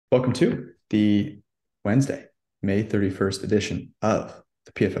Welcome to the Wednesday, May 31st edition of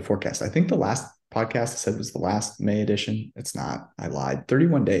the PFF Forecast. I think the last podcast I said was the last May edition. It's not. I lied.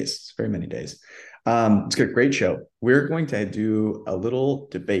 31 days. It's very many days. It's a great show. We're going to do a little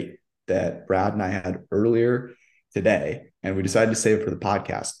debate that Brad and I had earlier today, and we decided to save it for the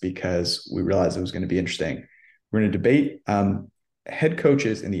podcast because we realized it was going to be interesting. We're going to debate head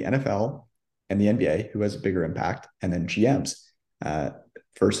coaches in the NFL and the NBA who has a bigger impact, and then GMs.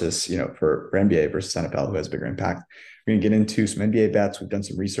 Versus, for NBA versus NFL, who has bigger impact. We're going to get into some NBA bets. We've done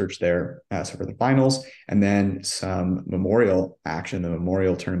some research there so for the finals, and then some memorial action, the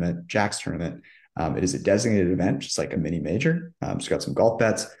memorial tournament, Jack's tournament. It is a designated event, just like a mini major. So we've got some golf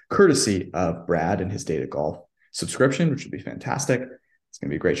bets, courtesy of Brad and his Data Golf subscription, which would be fantastic. It's going to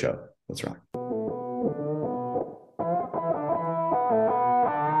be a great show. Let's rock.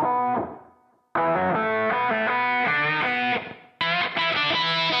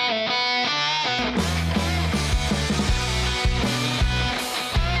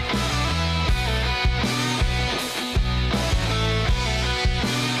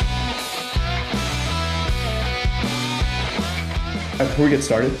 Before we get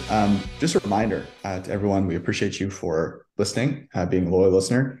started, just a reminder to everyone, we appreciate you for listening, being a loyal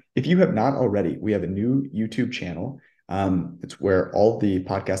listener. If you have not already, we have a new YouTube channel. It's where all the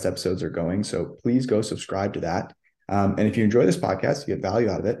podcast episodes are going. So please go subscribe to that. And if you enjoy this podcast, you get value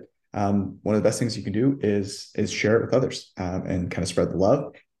out of it. One of the best things you can do is share it with others and kind of spread the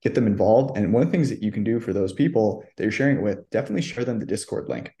love, get them involved. And one of the things that you can do for those people that you're sharing it with, definitely share them the Discord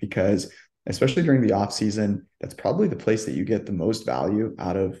link, because especially during the off season, that's probably the place that you get the most value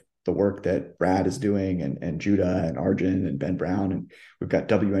out of the work that Brad is doing and Judah and Arjun and Ben Brown. And we've got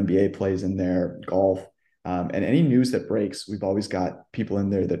WNBA plays in there, golf, and any news that breaks, we've always got people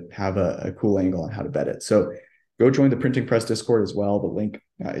in there that have a cool angle on how to bet it. So go join the Printing Press Discord as well. The link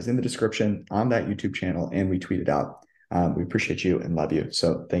is in the description on that YouTube channel, and we tweet it out. We appreciate you and love you.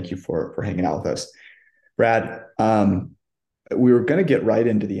 So thank you for hanging out with us. Brad, we were going to get right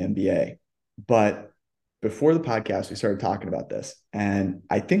into the NBA. But before the podcast, we started talking about this, and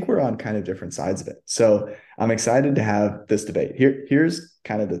I think we're on kind of different sides of it. So I'm excited to have this debate. Here's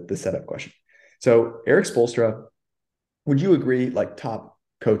kind of the setup question. So Eric Spoelstra, would you agree, like top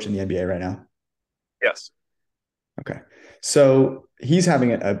coach in the NBA right now? Yes. Okay. So he's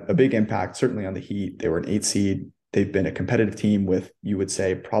having a big impact, certainly on the Heat. They were an 8 seed. They've been a competitive team with, you would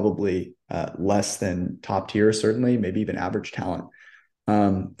say, probably less than top tier, certainly, maybe even average talent.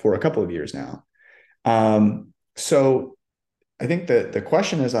 For a couple of years now. So I think that the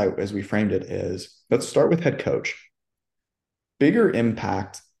question as we framed it is, let's start with head coach. Bigger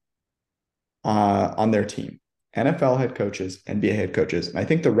impact on their team. NFL head coaches, NBA head coaches. And I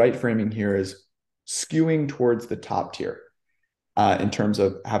think the right framing here is skewing towards the top tier in terms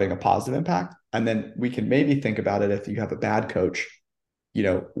of having a positive impact. And then we can maybe think about it if you have a bad coach,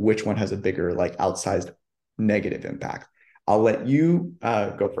 which one has a bigger, like, outsized negative impact. I'll let you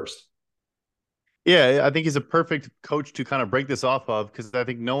go first. Yeah, I think he's a perfect coach to kind of break this off of, because I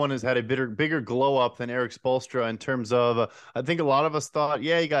think no one has had a bigger glow up than Eric Spoelstra in terms of, I think a lot of us thought,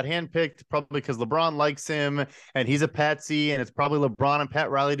 yeah, he got handpicked probably because LeBron likes him and he's a patsy and it's probably LeBron and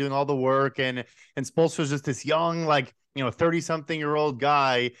Pat Riley doing all the work. And Spoelstra's just this young, 30-something-year-old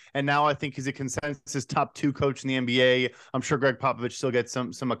guy. And now I think he's a consensus top 2 coach in the NBA. I'm sure Greg Popovich still gets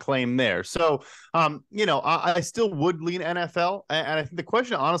some acclaim there. So, I still would lean NFL. And I think the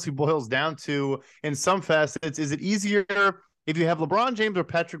question honestly boils down to, in some facets, is it easier if you have LeBron James or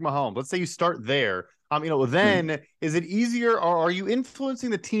Patrick Mahomes? Let's say you start there. Then is it easier, or are you influencing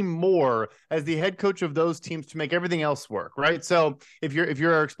the team more as the head coach of those teams to make everything else work, right? So if you're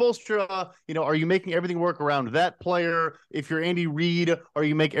Eric Spoelstra, are you making everything work around that player? If you're Andy Reid, are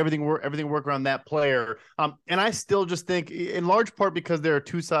you make everything work around that player? And I still just think, in large part because there are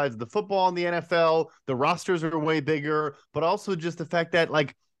two sides of the football in the NFL, the rosters are way bigger, but also just the fact that,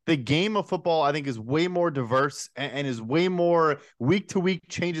 like, the game of football, I think, is way more diverse and is way more week to week,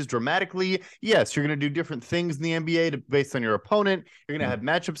 changes dramatically. Yes, you're going to do different things in the NBA based on your opponent. You're going to have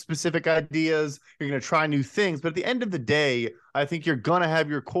matchup specific ideas. You're going to try new things. But at the end of the day, I think you're going to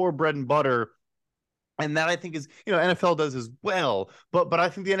have your core bread and butter. And that, I think, is, NFL does as well. But I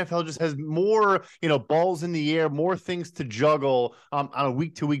think the NFL just has more, balls in the air, more things to juggle on a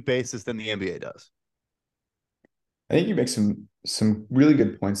week to week basis than the NBA does. I think you make some really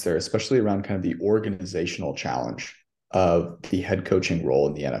good points there, especially around kind of the organizational challenge of the head coaching role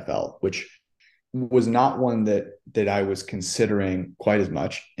in the NFL, which was not one that I was considering quite as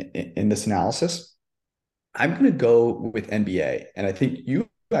much in this analysis. I'm going to go with NBA, and I think you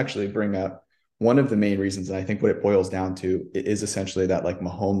actually bring up one of the main reasons, and I think what it boils down to is essentially that like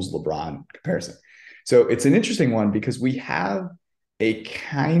Mahomes LeBron comparison. So it's an interesting one because we kind of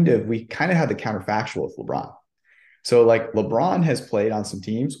have the counterfactual with LeBron. So like LeBron has played on some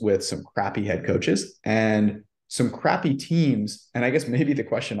teams with some crappy head coaches and some crappy teams. And I guess maybe the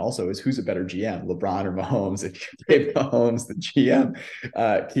question also is who's a better GM, LeBron or Mahomes? If you gave Mahomes the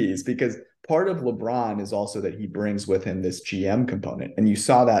GM keys, because part of LeBron is also that he brings with him this GM component. And you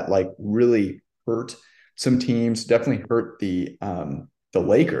saw that like really hurt some teams, definitely hurt the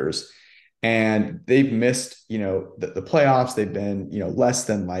Lakers. And they've missed, the playoffs. They've been, less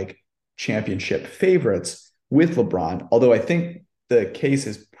than like championship favorites with LeBron. Although I think the case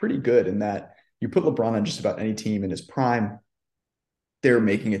is pretty good in that you put LeBron on just about any team in his prime, they're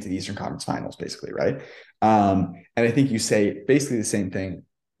making it to the Eastern Conference Finals, basically, right? And I think you say basically the same thing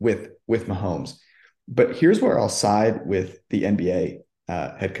with Mahomes. But here's where I'll side with the NBA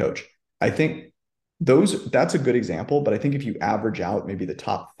head coach. I think that's a good example, but I think if you average out maybe the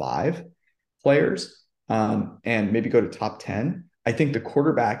top 5 players and maybe go to top 10, I think the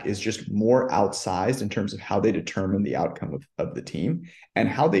quarterback is just more outsized in terms of how they determine the outcome of the team and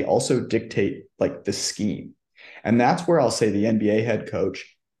how they also dictate like the scheme. And that's where I'll say the NBA head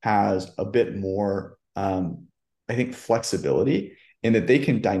coach has a bit more, I think, flexibility in that they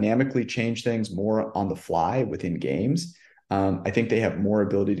can dynamically change things more on the fly within games. I think they have more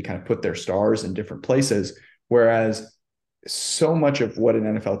ability to kind of put their stars in different places. Whereas so much of what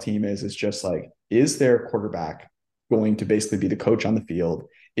an NFL team is just like, is their quarterback going to basically be the coach on the field?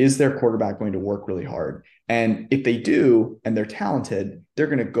 Is their quarterback going to work really hard? And if they do, and they're talented, they're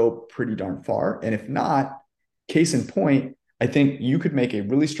going to go pretty darn far. And if not, case in point, I think you could make a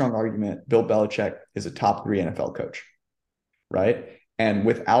really strong argument Bill Belichick is a top 3 NFL coach, right? And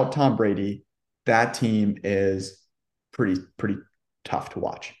without Tom Brady, that team is pretty tough to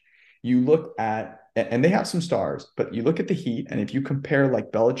watch. You look at, and they have some stars, but you look at the Heat, and if you compare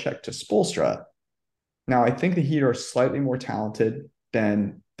like Belichick to Spoelstra, now I think the Heat are slightly more talented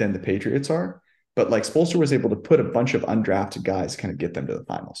than the Patriots are, but like Spoelstra was able to put a bunch of undrafted guys kind of get them to the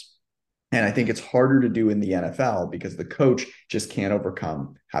finals. And I think it's harder to do in the NFL because the coach just can't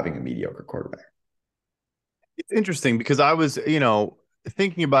overcome having a mediocre quarterback. It's interesting because I was,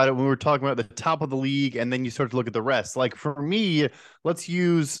 thinking about it when we were talking about the top of the league, and then you start to look at the rest. Like for me, let's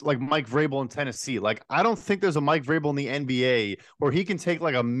use like Mike Vrabel in Tennessee. Like I don't think there's a Mike Vrabel in the NBA where he can take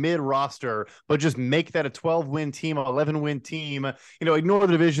like a mid roster, but just make that a 12-win team, 11-win team. Ignore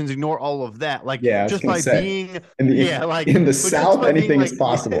the divisions, ignore all of that. Like Yeah, I was just going to by say being, in yeah, like the but just South, by being anything like, is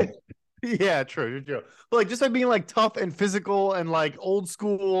possible. yeah, true. But like just by being like tough and physical and like old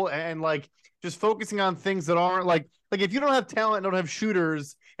school and like just focusing on things that aren't like if you don't have talent, don't have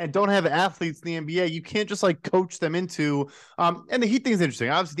shooters, and don't have athletes in the NBA, you can't just like coach them into. And the Heat thing is interesting.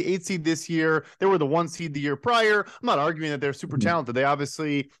 Obviously, the 8 seed this year, they were the 1 seed the year prior. I'm not arguing that they're super talented. They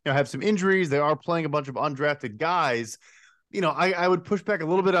obviously have some injuries. They are playing a bunch of undrafted guys. I would push back a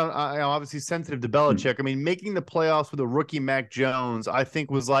little bit on obviously sensitive to Belichick. I mean, making the playoffs with a rookie Mac Jones, I think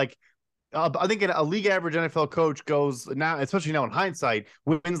was like I think a league average NFL coach goes now, especially now in hindsight,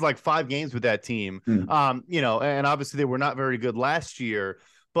 wins like 5 games with that team. And obviously they were not very good last year.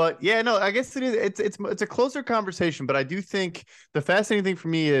 But yeah, no, I guess it is. It's a closer conversation. But I do think the fascinating thing for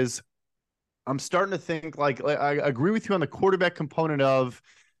me is I'm starting to think like I agree with you on the quarterback component of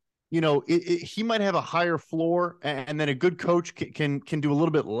he might have a higher floor, and then a good coach can do a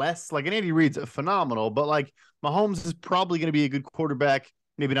little bit less. Like, and Andy Reid's phenomenal, but like Mahomes is probably going to be a good quarterback,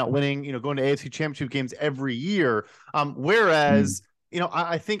 maybe not winning, going to AFC championship games every year. Whereas,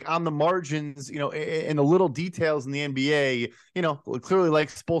 I think on the margins, in the little details in the NBA, clearly like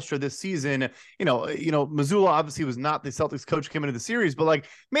Spoelstra this season, Missoula obviously was not the Celtics coach came into the series, but like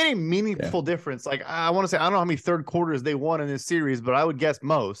made a meaningful difference. Like I want to say, I don't know how many third quarters they won in this series, but I would guess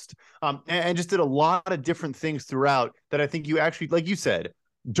most, and just did a lot of different things throughout that I think you actually, like you said,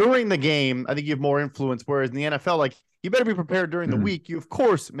 during the game, I think you have more influence. Whereas in the NFL, like you better be prepared during the week. You of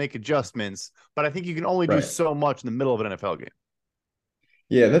course make adjustments, but I think you can only do so much in the middle of an NFL game.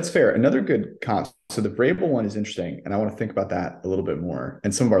 Yeah, that's fair. Another good comp. So the Vrabel one is interesting, and I want to think about that a little bit more.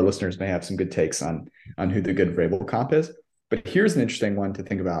 And some of our listeners may have some good takes on who the good Vrabel comp is. But here's an interesting one to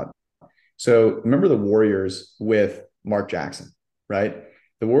think about. So remember the Warriors with Mark Jackson, right?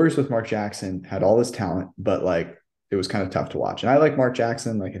 The Warriors with Mark Jackson had all this talent, but like it was kind of tough to watch. And I like Mark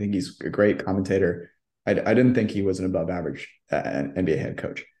Jackson. Like I think he's a great commentator. I didn't think he was an above average NBA head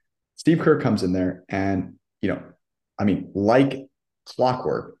coach. Steve Kerr comes in there, and I mean, like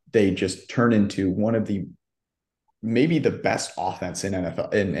clockwork, they just turn into one of the maybe the best offense in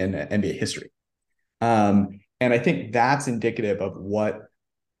NFL in NBA history. And I think that's indicative of what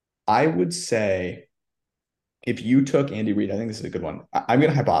I would say if you took Andy Reid, I think this is a good one. I'm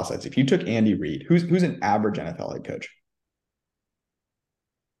going to hypothesize. If you took Andy Reid, who's an average NFL head coach,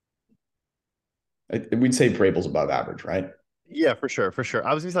 we'd say Vrabel's above average, right? Yeah, for sure, for sure.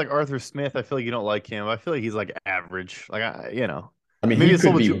 I was gonna say like Arthur Smith. I feel like you don't like him. I feel like he's like average. Like I mean, maybe he it's a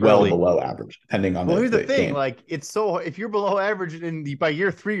could little bit be too well early. below average depending on Well, here's the the thing. game. Like, it's so if you're below average by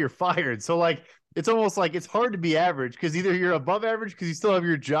year three, you're fired. So like, it's almost like it's hard to be average because either you're above average because you still have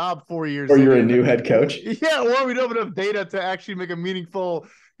your job 4 years Or you're a in, new head or coach. yeah, or we don't have enough data to actually make a meaningful,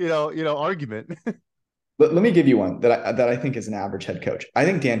 argument. Let me give you one that I think is an average head coach. I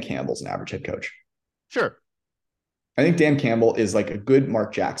think Dan Campbell's an average head coach. Sure. I think Dan Campbell is like a good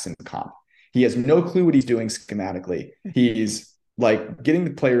Mark Jackson comp. He has no clue what he's doing schematically. He's like getting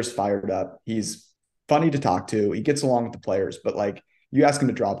the players fired up. He's funny to talk to. He gets along with the players, but like you ask him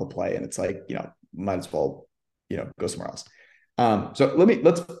to drop a play and it's like, might as well, go somewhere else. So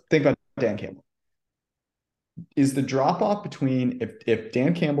let's think about Dan Campbell. Is the drop off between if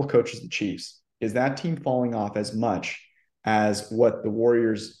Dan Campbell coaches the Chiefs, is that team falling off as much as what the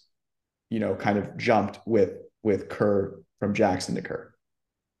Warriors, kind of jumped with Kerr from Jackson to Kerr?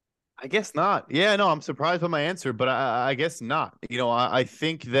 I guess not. Yeah, no, I'm surprised by my answer, but I guess not. I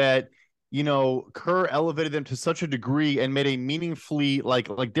think that Kerr elevated them to such a degree and made a meaningfully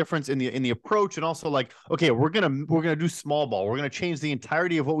like difference in the approach, and also like, okay, we're gonna do small ball. We're gonna change the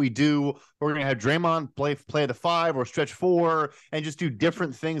entirety of what we do. We're gonna have Draymond play the five or stretch four and just do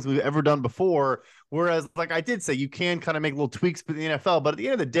different things we've ever done before. Whereas, like I did say, you can kind of make little tweaks in the NFL, but at the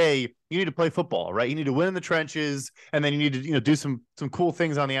end of the day, you need to play football, right? You need to win in the trenches, and then you need to do some cool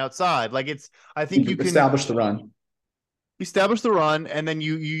things on the outside. Like I think You you can establish the run. establish the run, and then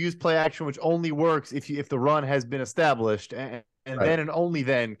you use play action, which only works if the run has been established, and Right. then and only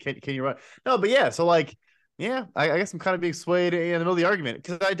then can you run. No, but yeah, so like yeah, I guess I'm kind of being swayed in the middle of the argument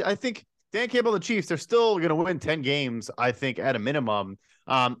because I think Dan Campbell and the Chiefs, they're still going to win 10 games, I think, at a minimum.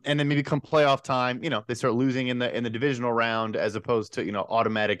 And then maybe come playoff time, they start losing in the divisional round as opposed to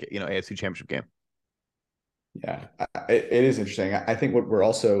automatic AFC Championship game. Yeah, it is interesting. I think what we're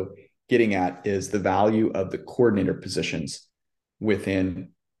also getting at is the value of the coordinator positions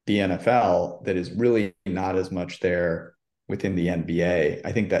within the NFL that is really not as much there within the NBA.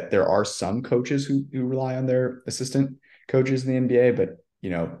 I think that there are some coaches who rely on their assistant coaches in the NBA, but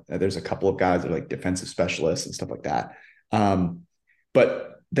there's a couple of guys that are like defensive specialists and stuff like that.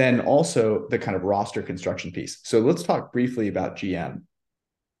 But then also the kind of roster construction piece. So let's talk briefly about GM.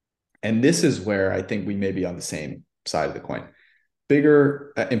 And this is where I think we may be on the same side of the coin.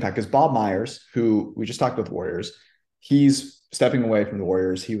 Bigger impact is Bob Myers, who we just talked with Warriors. He's stepping away from the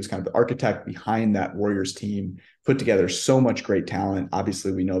Warriors. He was kind of the architect behind that Warriors team, put together so much great talent.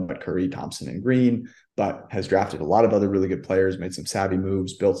 Obviously, we know about Curry, Thompson, and Green, but has drafted a lot of other really good players, made some savvy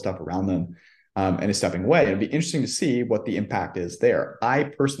moves, built stuff around them, and is stepping away. It'd be interesting to see what the impact is there. I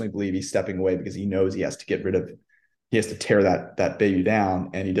personally believe he's stepping away because he knows he has to get rid of he has to tear that baby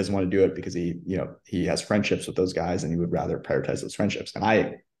down, and he doesn't want to do it because he has friendships with those guys and he would rather prioritize those friendships. And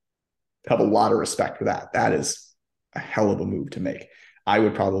I have a lot of respect for that. That is a hell of a move to make. I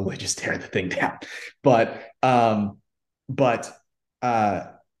would probably just tear the thing down. But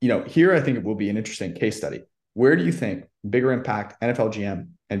here I think it will be an interesting case study. Where do you think bigger impact, NFL GM,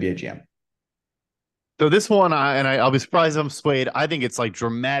 NBA GM? So this one, I'll be surprised if I'm swayed. I think it's like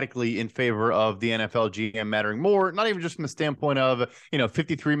dramatically in favor of the NFL GM mattering more, not even just from the standpoint of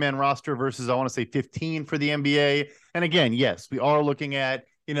 53-man roster versus I want to say 15 for the NBA. And again, yes, we are looking at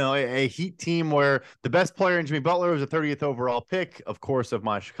a Heat team where the best player in Jimmy Butler was a 30th overall pick, of course, of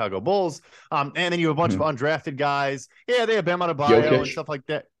my Chicago Bulls. And then you have a bunch of undrafted guys. Yeah, they have Bam Adebayo and Jokic. stuff like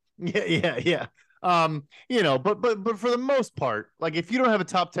that. Yeah. But for the most part, like if you don't have a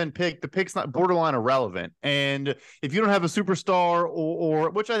top 10 pick, the pick's not borderline irrelevant. And if you don't have a superstar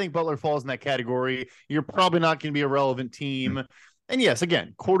or which I think Butler falls in that category, you're probably not going to be a relevant team. And yes,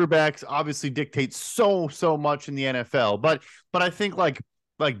 again, quarterbacks obviously dictate so much in the NFL, but I think like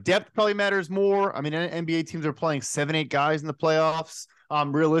depth probably matters more. I mean, NBA teams are playing 7-8 guys in the playoffs.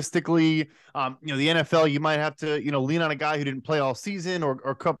 Realistically, the NFL, you might have to, lean on a guy who didn't play all season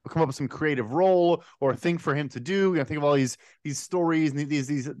or come up with some creative role or thing for him to do. Think of all these stories and these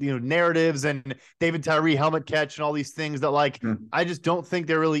narratives and David Tyree helmet catch and all these things that I just don't think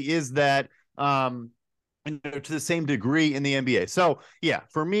there really is that to the same degree in the NBA. So yeah,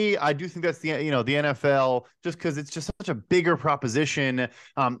 for me, I do think that's the NFL just because it's just such a bigger proposition.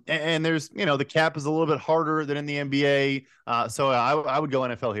 And there's the cap is a little bit harder than in the NBA. So I would go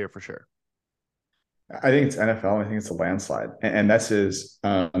NFL here for sure. I think it's NFL. I think it's a landslide, and that's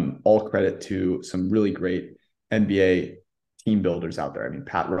all credit to some really great NBA team builders out there. I mean,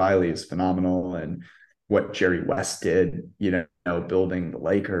 Pat Riley is phenomenal, and what Jerry West did, building the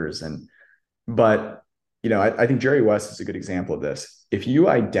Lakers. But I think Jerry West is a good example of this. If you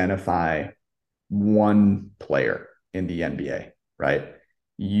identify one player in the NBA, right?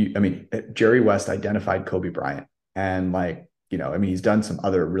 Jerry West identified Kobe Bryant, and he's done some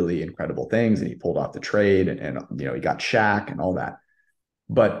other really incredible things, and he pulled off the trade, and he got Shaq and all that.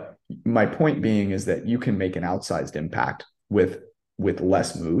 But my point being is that you can make an outsized impact with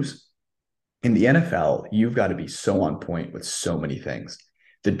less moves. In the NFL, you've got to be so on point with so many things.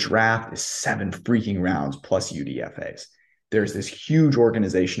 The draft is 7 freaking rounds plus UDFAs. There's this huge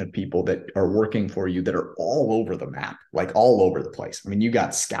organization of people that are working for you that are all over the map, like all over the place. I mean, you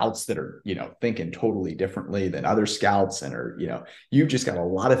got scouts that are, thinking totally differently than other scouts, and you've just got a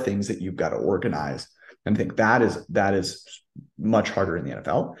lot of things that you've got to organize. And I think that is much harder in the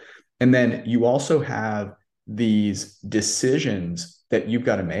NFL. And then you also have these decisions that you've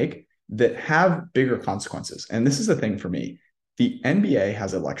got to make that have bigger consequences. And this is the thing for me. The NBA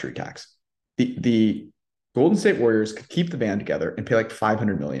has a luxury tax. The Golden State Warriors could keep the band together and pay like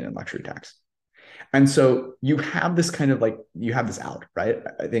 $500 million in luxury tax. And so you have this you have this out, right?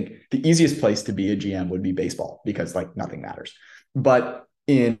 I think the easiest place to be a GM would be baseball, because nothing matters. But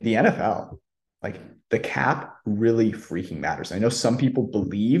in the NFL, the cap really freaking matters. I know some people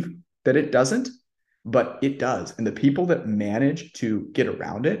believe that it doesn't, but it does. And the people that manage to get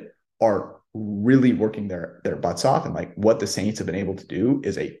around it are really working their butts off. And what the Saints have been able to do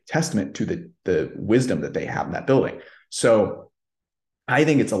is a testament to the wisdom that they have in that building. So I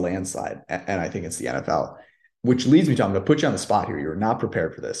think it's a landslide, and I think it's the NFL, which leads me to, I'm going to put you on the spot here. You're not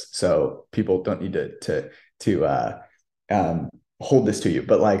prepared for this, so people don't need to hold this to you.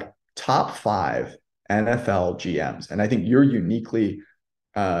 But top 5 NFL GMs, and I think you're uniquely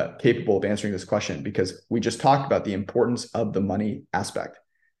capable of answering this question, because we just talked about the importance of the money aspect.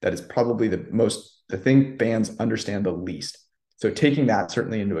 That is probably the thing fans understand the least. So taking that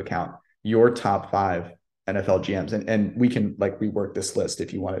certainly into account, your top 5 NFL GMs, and we can rework this list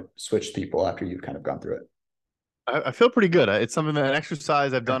if you want to switch people after you've kind of gone through it. I feel pretty good. It's something an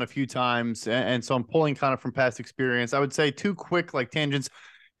exercise I've done a few times, and so I'm pulling kind of from past experience. I would say 2 quick tangents.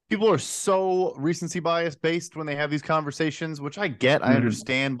 People are so recency bias based when they have these conversations, which I get, I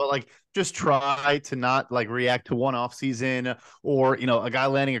understand, but just try to not react to one off season or, a guy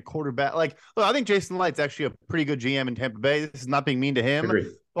landing a quarterback. Look, I think Jason Light's actually a pretty good GM in Tampa Bay. This is not being mean to him. Agreed.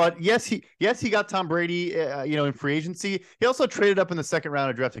 But yes, he got Tom Brady, in free agency. He also traded up in the second round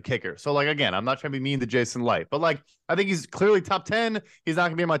to draft a kicker. So again, I'm not trying to be mean to Jason Light, but I think he's clearly top 10. He's not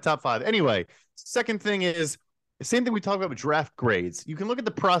going to be in my top 5. Anyway, second thing is, same thing we talk about with draft grades. You can look at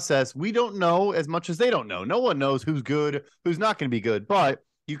the process. We don't know as much as they don't know. No one knows who's good, who's not going to be good. But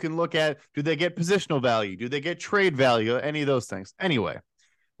you can look at, do they get positional value? Do they get trade value? Any of those things. Anyway,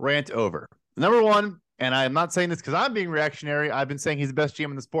 rant over. Number 1, and I'm not saying this because I'm being reactionary. I've been saying he's the best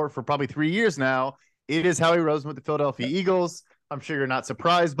GM in the sport for probably 3 years now. It is Howie Roseman with the Philadelphia Eagles. I'm sure you're not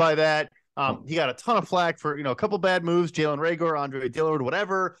surprised by that. He got a ton of flack for, a couple bad moves, Jalen Reagor, Andre Dillard,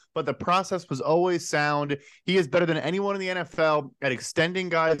 whatever, but the process was always sound. He is better than anyone in the NFL at extending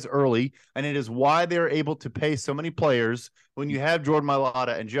guys early, and it is why they're able to pay so many players when you have Jordan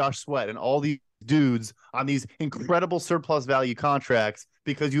Mailata and Josh Sweat and all these dudes on these incredible surplus value contracts,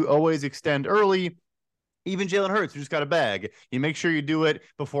 because you always extend early. Even Jalen Hurts, who just got a bag, you make sure you do it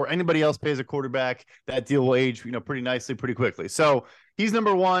before anybody else pays a quarterback. That deal will age, pretty nicely, pretty quickly. So he's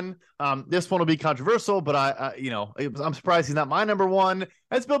number 1. This one will be controversial, but I'm surprised he's not my number 1.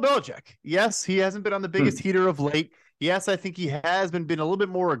 That's Bill Belichick. Yes, he hasn't been on the biggest heater of late. Yes, I think he has been a little bit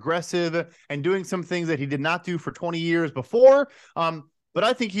more aggressive and doing some things that he did not do for 20 years before. But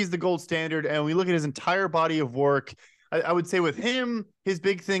I think he's the gold standard. And we look at his entire body of work, I would say with him, his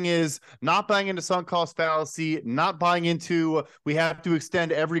big thing is not buying into sunk cost fallacy, not buying into we have to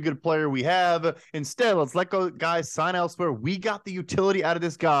extend every good player we have. Instead, let's let go guys sign elsewhere. We got the utility out of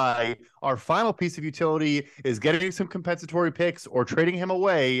this guy. Our final piece of utility is getting some compensatory picks or trading him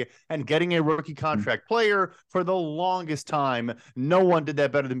away and getting a rookie contract player. For the longest time, no one did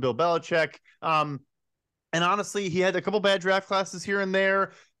that better than Bill Belichick. And honestly, he had a couple bad draft classes here and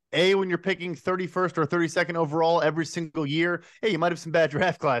there. When you're picking 31st or 32nd overall every single year, you might have some bad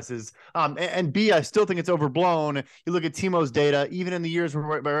draft classes. And B, I still think it's overblown. You look at Timo's data, even in the years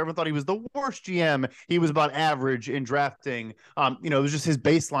where everyone thought he was the worst GM, he was about average in drafting. It was just his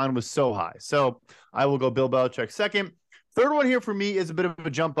baseline was so high. So I will go Bill Belichick second. Third one here for me is a bit of a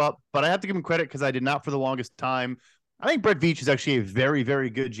jump up, but I have to give him credit because I did not for the longest time. I think Brett Veach is actually a very, very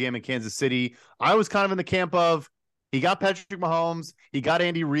good GM in Kansas City. I was kind of in the camp of, he got Patrick Mahomes, he got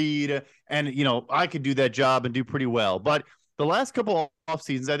Andy Reid, and, I could do that job and do pretty well. But the last couple off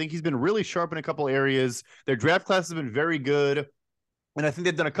seasons, I think he's been really sharp in a couple areas. Their draft class has been very good. And I think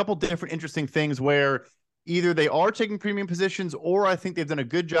they've done a couple different interesting things where either they are taking premium positions, or I think they've done a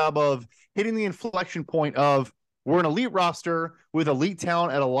good job of hitting the inflection point of we're an elite roster with elite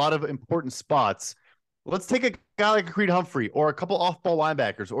talent at a lot of important spots. Let's take a guy like Creed Humphrey or a couple off-ball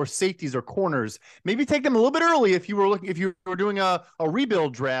linebackers or safeties or corners. Maybe take them a little bit early if you were doing a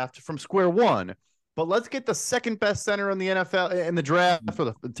rebuild draft from square one. But let's get the second best center in the NFL in the draft,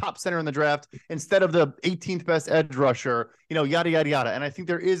 or the top center in the draft, instead of the 18th best edge rusher, yada, yada, yada. And I think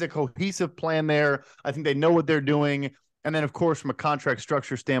there is a cohesive plan there. I think they know what they're doing. And then, of course, from a contract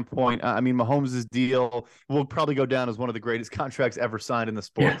structure standpoint, I mean, Mahomes' deal will probably go down as one of the greatest contracts ever signed in the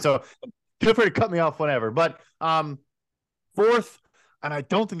sport. Yeah. So feel free to cut me off whenever. But fourth, and I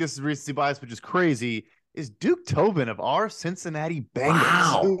don't think this is recency bias, which is crazy, is Duke Tobin of our Cincinnati Bengals.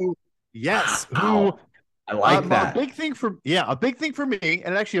 Wow. Yes. Wow. I like that. A big thing for me,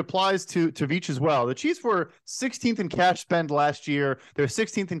 and it actually applies to Veach as well. The Chiefs were 16th in cash spend last year. They're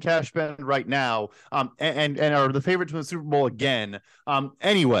 16th in cash spend right now, and are the favorite to win the Super Bowl again.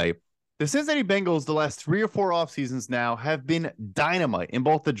 Anyway, the Cincinnati Bengals, the last 3 or 4 off seasons now, have been dynamite in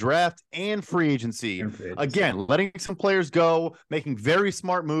both the draft and free agency. Again, letting some players go, making very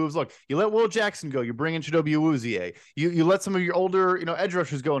smart moves. Look, you let Will Jackson go, you bring in Chidobe Awuzie. You let some of your older, edge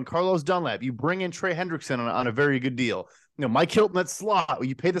rushers go, and Carlos Dunlap. You bring in Trey Hendrickson on a very good deal. Mike Hilton at slot.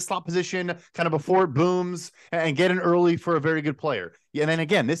 You pay the slot position kind of before it booms and get in early for a very good player. Yeah, and then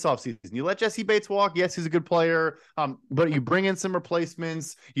again, this offseason, you let Jesse Bates walk. Yes, he's a good player, but you bring in some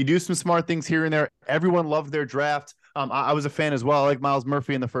replacements. You do some smart things here and there. Everyone loved their draft. I was a fan as well, like Miles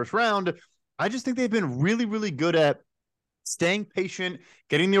Murphy in the first round. I just think they've been really, really good at staying patient,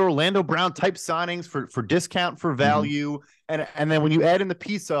 getting the Orlando Brown type signings for discount, for value. Mm-hmm. And then when you add in the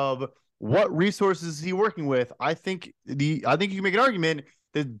piece of what resources is he working with, I think you can make an argument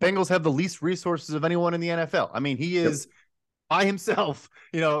that Bengals have the least resources of anyone in the NFL. I mean, he is by himself,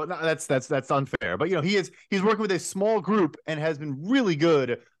 that's unfair, but he's working with a small group and has been really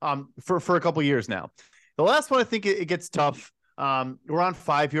good for a couple of years now. The last one, I think it gets tough. We're on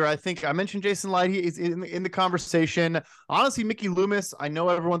 5 here. I think I mentioned Jason Light. He is in the conversation. Honestly, Mickey Loomis, I know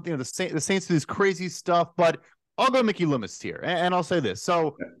everyone, the Saints do this crazy stuff, but I'll go Mickey Loomis here. And I'll say this.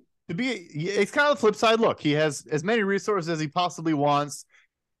 So it's kind of the flip side. Look, he has as many resources as he possibly wants.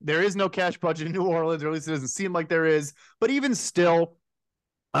 There is no cash budget in New Orleans, or at least it doesn't seem like there is. But even still,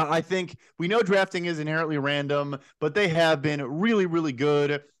 I think we know drafting is inherently random, but they have been really, really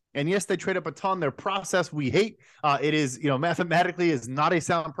good. And yes, they trade up a ton. Their process we hate. It is, mathematically is not a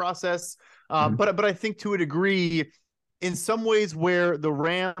sound process. But I think to a degree, in some ways where the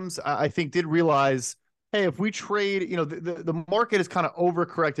Rams, I think, did realize, hey, if we trade, the market is kind of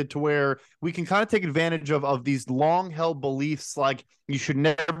overcorrected to where we can kind of take advantage of these long held beliefs, like you should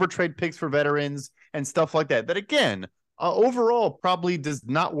never trade picks for veterans and stuff like that. That again, overall probably does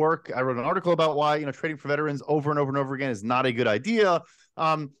not work. I wrote an article about why, trading for veterans over and over and over again is not a good idea.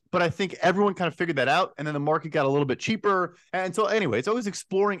 But I think everyone kind of figured that out, and then the market got a little bit cheaper. And so anyway, it's always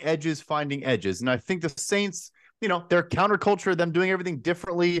exploring edges, finding edges. And I think the Saints, their counterculture, them doing everything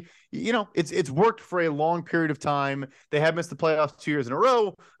differently, it's worked for a long period of time. They have missed the playoffs 2 years in a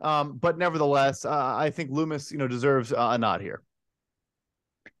row. But nevertheless, I think Loomis, deserves a nod here.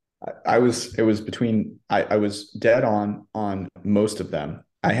 I was dead on most of them.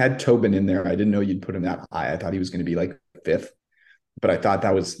 I had Tobin in there. I didn't know you'd put him that high. I thought he was going to be like 5th, but I thought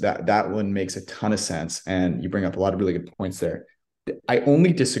that one makes a ton of sense. And you bring up a lot of really good points there. I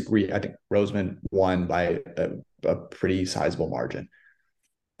only disagree. I think Roseman won by a pretty sizable margin,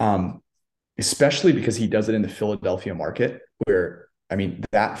 especially because he does it in the Philadelphia market, where, I mean,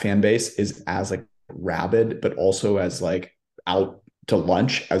 that fan base is as like rabid, but also as like out to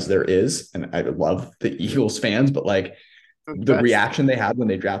lunch as there is. And I love the Eagles fans, but like the reaction they had when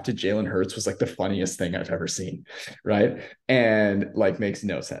they drafted Jalen Hurts was like the funniest thing I've ever seen, right? And like makes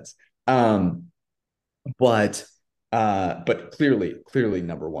no sense. But clearly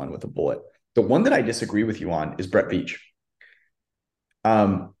number one with a bullet. The one that I disagree with you on is Brett Veach.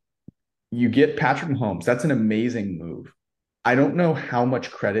 You get Patrick Mahomes. That's an amazing move. I don't know how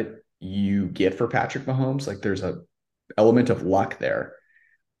much credit you get for Patrick Mahomes. Like there's a element of luck there.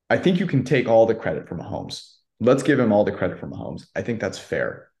 I think you can take all the credit from Mahomes. Let's give him all the credit for Mahomes. I think that's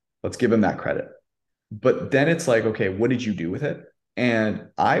fair. Let's give him that credit. But then it's like, okay, what did you do with it? And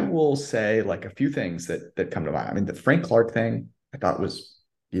I will say like a few things that come to mind. I mean, the Frank Clark thing I thought was,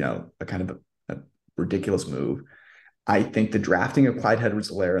 a kind of a ridiculous move. I think the drafting of Clyde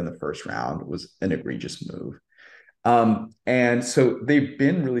Edwards-Helaire in the first round was an egregious move. And so they've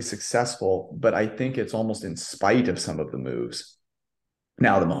been really successful, but I think it's almost in spite of some of the moves.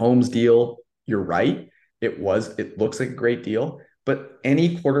 Now, the Mahomes deal, you're right. It looks like a great deal, but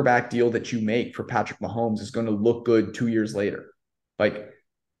any quarterback deal that you make for Patrick Mahomes is going to look good 2 years later. Like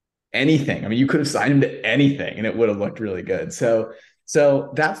anything. I mean, you could have signed him to anything and it would have looked really good. So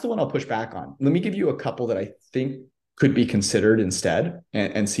that's the one I'll push back on. Let me give you a couple that I think could be considered instead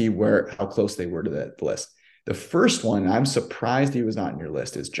and see how close they were to the list. The first one, I'm surprised he was not in your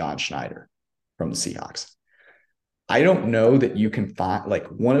list, is John Schneider from the Seahawks. I don't know that you can find like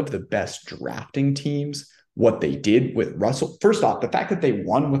one of the best drafting teams. What they did with Russell, first off, the fact that they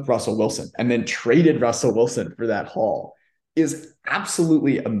won with Russell Wilson and then traded Russell Wilson for that haul is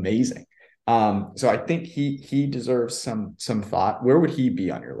absolutely amazing. So I think he deserves some thought. Where would he be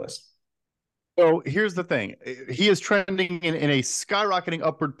on your list? So here's the thing. He is trending in a skyrocketing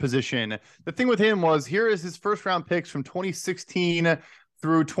upward position. The thing with him was here is his first round picks from 2016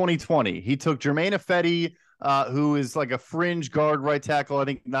 through 2020. He took Jermaine Ifedi, who is like a fringe guard right tackle, I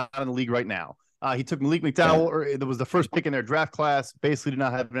think not in the league right now. He took Malik Yeah. McDowell, or it was the first pick in their draft class, basically did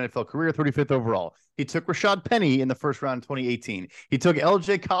not have an NFL career, 35th overall. He took Rashad Penny in the first round in 2018. He took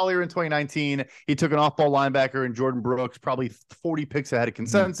LJ Collier in 2019. He took an off-ball linebacker in Jordan Brooks, probably 40 picks ahead of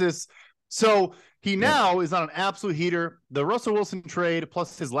consensus. Mm-hmm. So he now is on an absolute heater. The Russell Wilson trade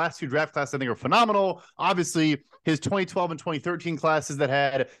plus his last two draft classes, I think, are phenomenal. Obviously, his 2012 and 2013 classes that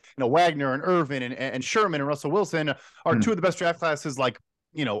had Wagner and Irvin and Sherman and Russell Wilson are two of the best draft classes, like,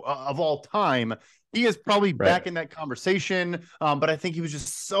 of all time. He is probably back in that conversation, but I think he was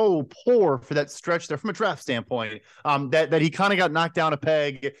just so poor for that stretch there from a draft standpoint that he kind of got knocked down a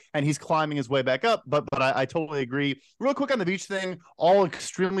peg and he's climbing his way back up. But I totally agree. Real quick on the beach thing, all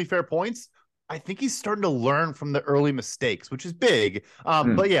extremely fair points. I think he's starting to learn from the early mistakes, which is big.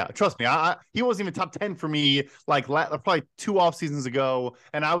 But yeah, trust me, he wasn't even top 10 for me like probably 2 off seasons ago.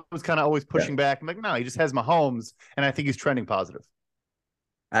 And I was kind of always pushing back. I'm like, no, he just has Mahomes. And I think he's trending positive.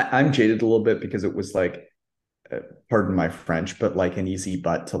 I'm jaded a little bit because it was like, pardon my French, but like an easy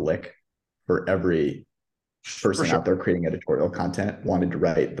butt to lick for every person out there creating editorial content wanted to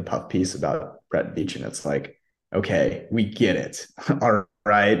write the puff piece about Brett Veach. And it's like, okay, we get it. All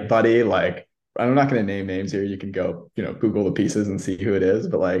right, buddy. Like, I'm not going to name names here. You can go, Google the pieces and see who it is.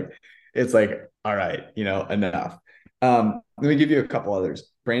 But like, it's like, all right, enough. Let me give you a couple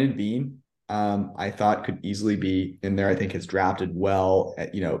others. Brandon Beane, I thought could easily be in there. I think has drafted well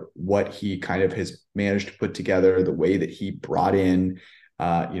at, what he kind of has managed to put together, the way that he brought in,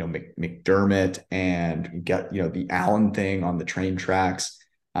 McDermott and get, the Allen thing on the train tracks.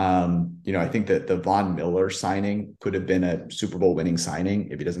 I think that the Von Miller signing could have been a Super Bowl winning signing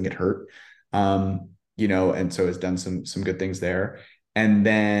if he doesn't get hurt. And so has done some good things there. And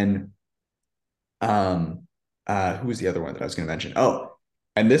then, who was the other one that I was going to mention? Oh,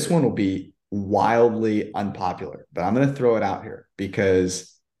 and this one will be wildly unpopular, but I'm going to throw it out here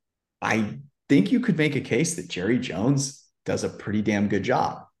because I think you could make a case that Jerry Jones does a pretty damn good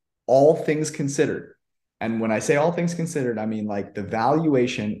job, all things considered. And when I say all things considered, I mean like the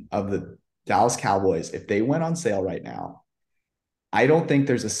valuation of the Dallas Cowboys, if they went on sale right now, I don't think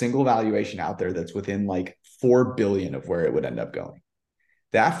there's a single valuation out there that's within like 4 billion of where it would end up going.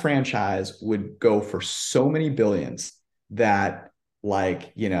 That franchise would go for so many billions that,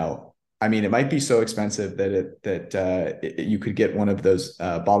 like, I mean, it might be so expensive that you could get one of those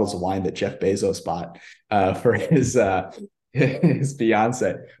bottles of wine that Jeff Bezos bought for his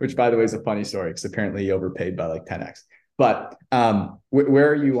fiance, which, by the way, is a funny story because apparently he overpaid by like 10x. But where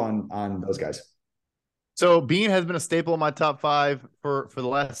are you on those guys? So Bean has been a staple in my top 5 for the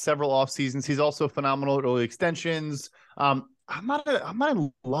last several off seasons. He's also phenomenal at early extensions. I'm not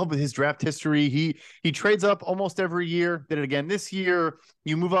in love with his draft history. He trades up almost every year. Did it again this year.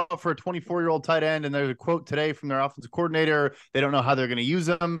 You move up for a 24-year-old tight end, and there's a quote today from their offensive coordinator. They don't know how they're going to use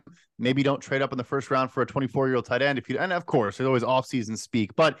him. Maybe don't trade up in the first round for a 24-year-old tight end. And of course, there's always off-season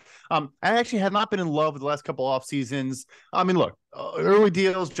speak. But I actually have not been in love with the last couple off seasons. I mean, look, early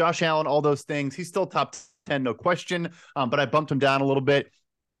deals, Josh Allen, all those things. He's still top 10, no question. But I bumped him down a little bit.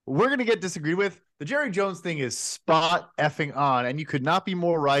 We're going to get disagreed with. The Jerry Jones thing is spot effing on, and you could not be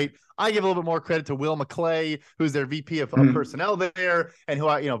more right. I give a little bit more credit to Will McClay, who's their VP of personnel there, and who,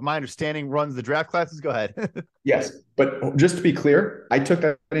 my understanding runs the draft classes. Go ahead. Yes, but just to be clear, I took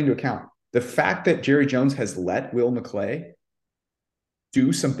that into account. The fact that Jerry Jones has let Will McClay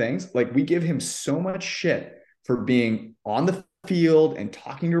do some things, like we give him so much shit for being on the field and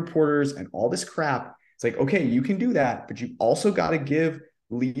talking to reporters and all this crap. It's like, okay, you can do that, but you also got to give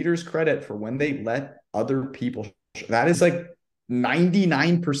leaders credit for when they let other people. That is like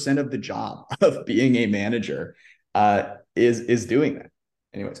 99% of the job of being a manager. is doing that.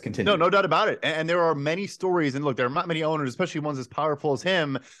 Anyways, No, continue. no doubt about it. And there are many stories, and look, there are not many owners, especially ones as powerful as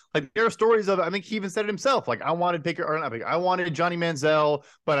him. Like there are stories of, I think he even said it himself. Like I wanted Baker, or not Baker, I wanted Johnny Manziel,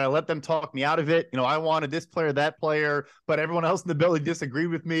 but I let them talk me out of it. I wanted this player, that player, but everyone else in the building disagreed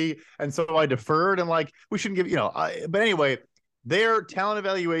with me, and so I deferred. And like we shouldn't give, but anyway, their talent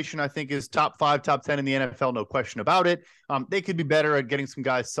evaluation, I think, is top 5, top 10 in the NFL, no question about it. They could be better at getting some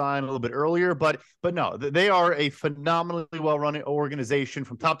guys signed a little bit earlier, but no, they are a phenomenally well-run organization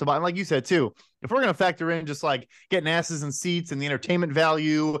from top to bottom. Like you said too, if we're going to factor in just like getting asses in seats and the entertainment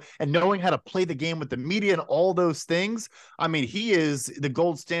value and knowing how to play the game with the media and all those things, I mean, he is the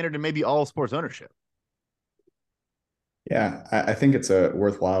gold standard in maybe all sports ownership. Yeah, I think it's a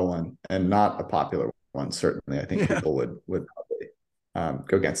worthwhile one and not a popular one. Certainly, I think Yeah. people would probably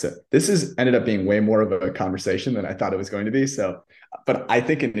go against it. This has ended up being way more of a conversation than I thought it was going to be. So, but I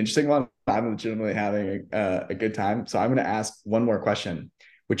think an interesting one. I'm legitimately having a good time. So I'm going to ask one more question,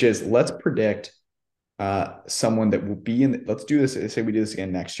 which is let's predict someone that will be in. Let's do this. Say we do this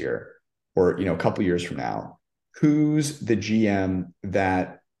again next year, or a couple years from now. Who's the GM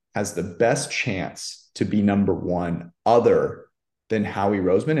that has the best chance to be number one, other than Howie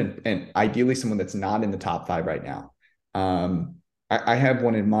Roseman, and ideally someone that's not in the top 5 right now? I have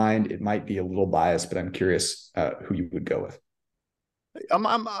one in mind. It might be a little biased, but I'm curious who you would go with. I'm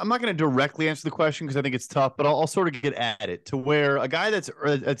not going to directly answer the question because I think it's tough, but I'll sort of get at it to where a guy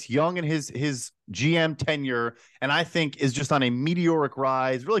that's young in his GM tenure, and I think is just on a meteoric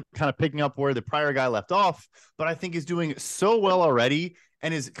rise, really kind of picking up where the prior guy left off, but I think is doing so well already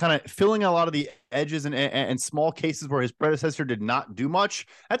and is kind of filling a lot of the edges and small cases where his predecessor did not do much.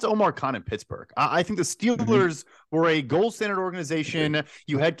 That's Omar Khan in Pittsburgh. I think the Mm-hmm. Steelers were a gold standard organization.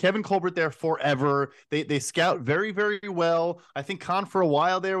 You had Kevin Colbert there forever. They scout very, very well. I think Khan for a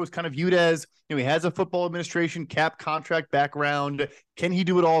while there was kind of viewed as, he has a football administration cap contract background. Can he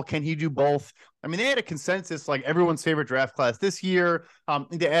do it all? Can he do both? I mean, they had a consensus, like everyone's favorite draft class this year.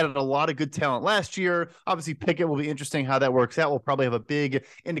 They added a lot of good talent last year. Obviously, Pickett will be interesting how that works out. We'll probably have a big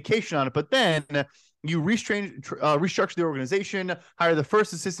indication on it. But then you restructure the organization, hire the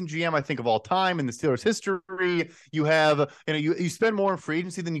first assistant GM, I think, of all time in the Steelers' history. You have, you spend more in free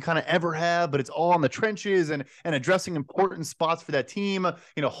agency than you kind of ever have, but it's all in the trenches and addressing important spots for that team,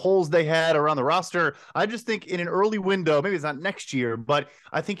 holes they had around the roster. I just think in an early window, maybe it's not next year, but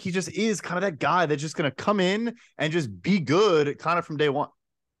I think he just is kind of that guy that's just going to come in and just be good kind of from day one.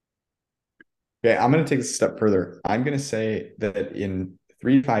 Okay, I'm going to take this a step further. I'm going to say that in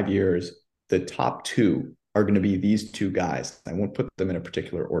 3 to 5 years, the top 2 are going to be these 2 guys. I won't put them in a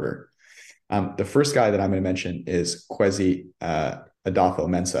particular order. The first guy that I'm going to mention is Kwesi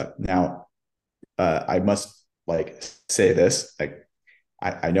Adolfo-Mensah. Now, I must say this.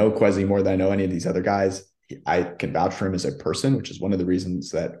 I know Kwesi more than I know any of these other guys. I can vouch for him as a person, which is one of the reasons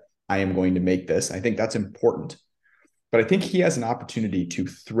that I am going to make this. I think that's important. But I think he has an opportunity to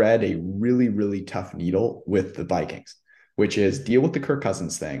thread a really, really tough needle with the Vikings, which is deal with the Kirk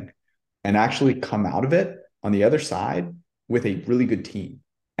Cousins thing and actually come out of it on the other side with a really good team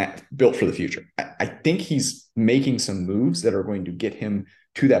built for the future. I think he's making some moves that are going to get him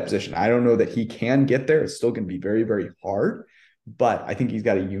to that position. I don't know that he can get there. It's still going to be very, very hard, but I think he's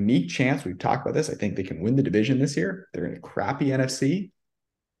got a unique chance. We've talked about this. I think they can win the division this year. They're in a crappy NFC,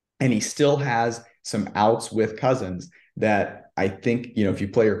 and he still has some outs with Cousins that I think, if you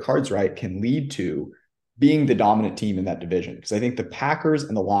play your cards right, can lead to being the dominant team in that division. Because I think the Packers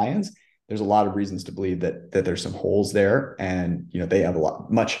and the Lions, there's a lot of reasons to believe that there's some holes there, and they have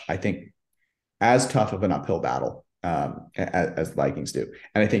I think, as tough of an uphill battle as the Vikings do.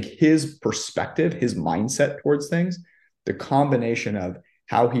 And I think his perspective, his mindset towards things, the combination of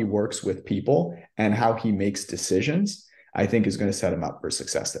how he works with people and how he makes decisions, I think is going to set him up for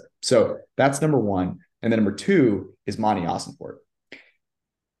success there. So that's number 1. And then number 2 is Monty Ossenfort.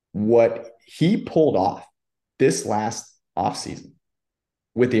 What he pulled off this last offseason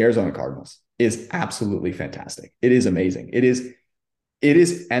with the Arizona Cardinals is absolutely fantastic. It is amazing. It is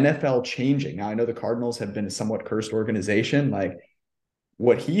NFL changing. Now, I know the Cardinals have been a somewhat cursed organization. Like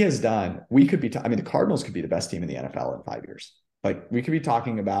what he has done, the Cardinals could be the best team in the NFL in 5 years. Like we could be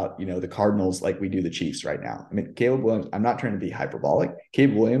talking about, the Cardinals like we do the Chiefs right now. I mean, Caleb Williams, I'm not trying to be hyperbolic.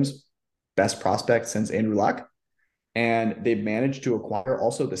 Caleb Williams, best prospect since Andrew Luck. And they've managed to acquire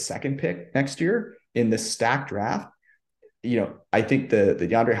also the second pick next year in the stacked draft. I think the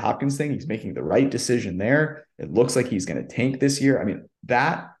DeAndre Hopkins thing, he's making the right decision there. It looks like he's going to tank this year. I mean,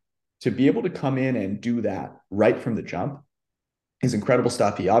 that to be able to come in and do that right from the jump is incredible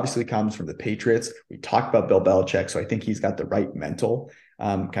stuff. He obviously comes from the Patriots. We talked about Bill Belichick, so I think he's got the right mental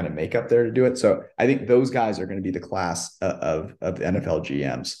kind of makeup there to do it. So I think those guys are going to be the class of the NFL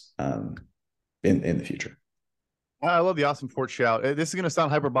GMs in the future. I love the Austin Fort shout. This is going to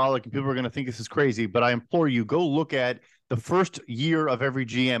sound hyperbolic and people are going to think this is crazy, but I implore you, go look at the first year of every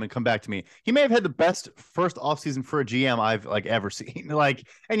GM and come back to me. He may have had the best first offseason for a GM I've like ever seen. Like,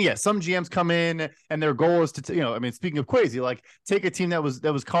 and yeah, some GMs come in and their goal is to, I mean, speaking of crazy, like take a team that was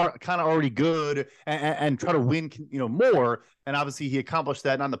kind of already good and try to win, more. And obviously he accomplished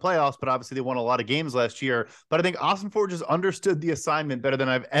that, not in the playoffs, but obviously they won a lot of games last year. But I think Austin Ford just understood the assignment better than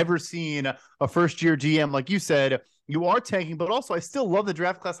I've ever seen a first year GM. Like you said, you are tanking, but also I still love the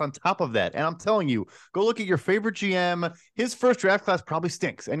draft class on top of that. And I'm telling you, go look at your favorite GM. His first draft class probably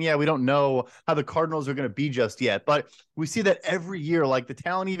stinks. And yeah, we don't know how the Cardinals are going to be just yet, but we see that every year. Like the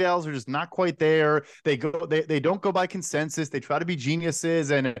talent evals are just not quite there. They don't go by consensus. They try to be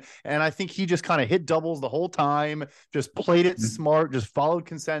geniuses. And I think he just kind of hit doubles the whole time, just played it smart, just followed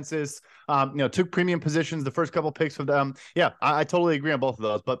consensus. Took premium positions the first couple picks of them. Yeah, I totally agree on both of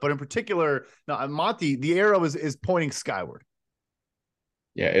those. But in particular, now Monty, the arrow is pointing skyward.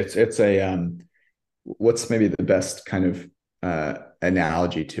 Yeah, it's a what's maybe the best kind of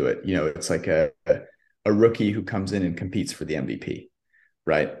analogy to it? It's like a rookie who comes in and competes for the MVP,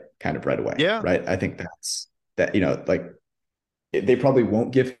 right? Kind of right away, Yeah. right? I think that's that. Like they probably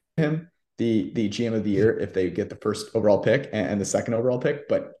won't give him the GM of the year if they get the first overall pick and the second overall pick,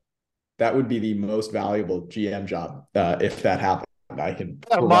 but that would be the most valuable GM job if that happened. I can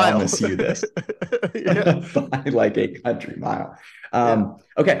promise you this by like a country mile.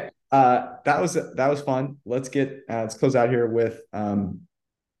 Okay. That was fun. Let's close out here with some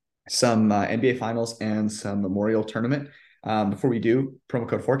NBA finals and some Memorial Tournament. Before we do, promo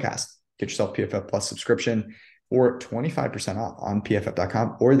code forecast, get yourself PFF Plus subscription for 25% off on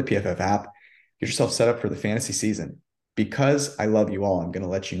pff.com or the PFF app. Get yourself set up for the fantasy season. Because I love you all, I'm going to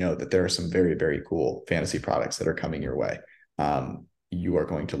let you know that there are some very, very cool fantasy products that are coming your way. You are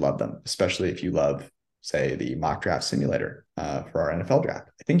going to love them, especially if you love, say, the mock draft simulator for our NFL draft.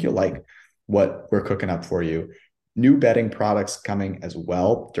 I think you'll like what we're cooking up for you. New betting products coming as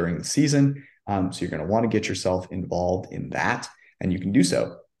well during the season. So you're going to want to get yourself involved in that. And you can do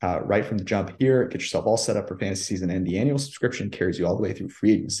so right from the jump here. Get yourself all set up for fantasy season, and the annual subscription carries you all the way through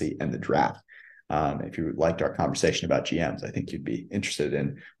free agency and the draft. If you liked our conversation about GMs, I think you'd be interested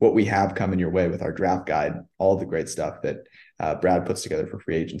in what we have coming your way with our draft guide, all the great stuff that Brad puts together for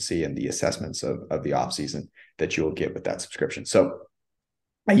free agency and the assessments of the offseason that you will get with that subscription. So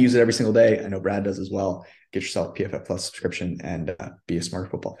I use it every single day. I know Brad does as well. Get yourself a PFF Plus subscription and be a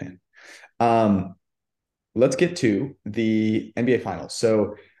smart football fan. Let's get to the NBA Finals.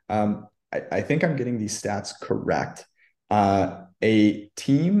 So I think I'm getting these stats correct. A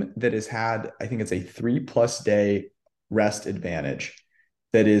team that has had, I think it's a 3+ day rest advantage,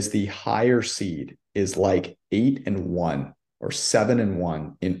 that is the higher seed, is like 8-1 or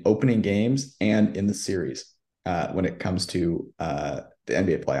 7-1 in opening games and in the series when it comes to the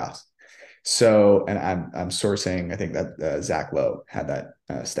NBA playoffs. So, and I'm sourcing, I think that Zach Lowe had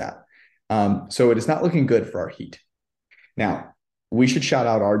that stat. So it is not looking good for our Heat. Now, we should shout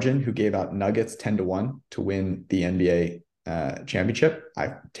out Arjun, who gave out Nuggets 10-1 to win the NBA championship.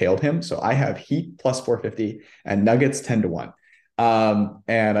 I tailed him. So I have Heat plus 450 and Nuggets 10-1.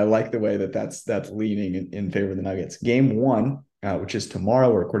 And I like the way that's leaning in favor of the Nuggets. Game 1, which is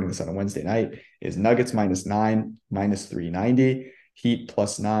tomorrow, we're recording this on a Wednesday night, is Nuggets -9, -390. Heat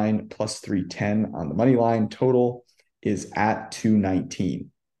 +9, +310 on the money line. Total is at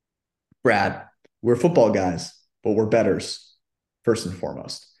 219. Brad, we're football guys, but we're bettors first and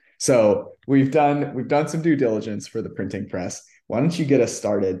foremost. So we've done some due diligence for the printing press. Why don't you get us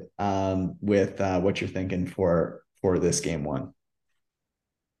started with what you're thinking for this game 1?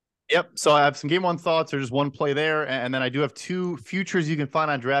 Yep. So I have some game 1 thoughts. There's just one play there. And then I do have 2 futures you can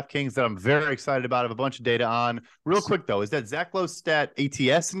find on DraftKings that I'm very excited about. I have a bunch of data on. Real quick, though, is that Zach Lowe's stat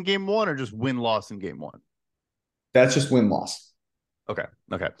ATS in game 1 or just win-loss in game 1? That's just win-loss. Okay.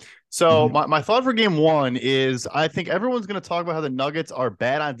 So my thought for game 1 is I think everyone's going to talk about how the Nuggets are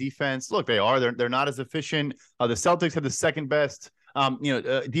bad on defense. Look, they are. They're not as efficient. The Celtics have the second best,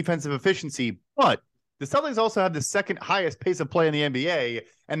 defensive efficiency, but the Celtics also have the second highest pace of play in the NBA,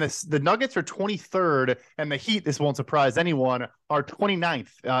 and the Nuggets are 23rd, and the Heat, this won't surprise anyone, are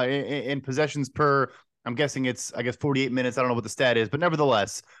 29th in possessions per. I'm guessing it's 48 minutes. I don't know what the stat is, but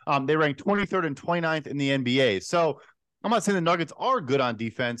nevertheless, they rank 23rd and 29th in the NBA. So I'm not saying the Nuggets are good on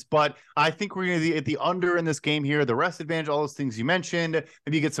defense, but I think we're going to be at the under in this game here. The rest advantage, all those things you mentioned.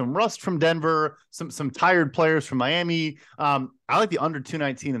 Maybe you get some rust from Denver, some tired players from Miami. I like the under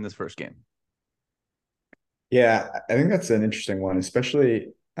 219 in this first game. Yeah, I think that's an interesting one, especially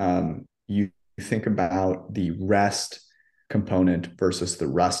you think about the rest component versus the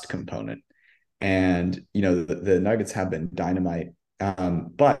rust component. And, the Nuggets have been dynamite.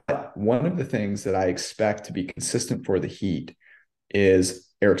 But one of the things that I expect to be consistent for the Heat is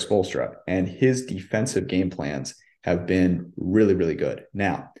Eric Spoelstra, and his defensive game plans have been really, really good.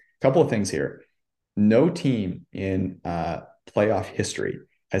 Now, a couple of things here. No team in playoff history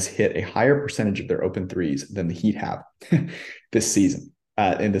has hit a higher percentage of their open threes than the Heat have this season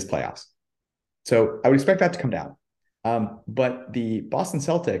in this playoffs. So I would expect that to come down. But the Boston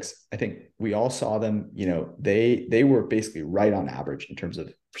Celtics, I think we all saw them, they were basically right on average in terms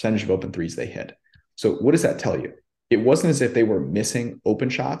of percentage of open threes they hit. So what does that tell you? It wasn't as if they were missing open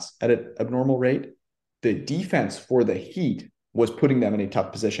shots at an abnormal rate. The defense for the Heat was putting them in a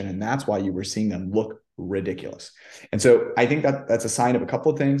tough position, and that's why you were seeing them look ridiculous. And so I think that that's a sign of a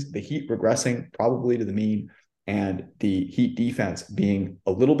couple of things: the Heat regressing probably to the mean, and the Heat defense being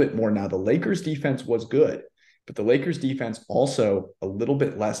a little bit more. Now, the Lakers defense was good, but the Lakers defense also a little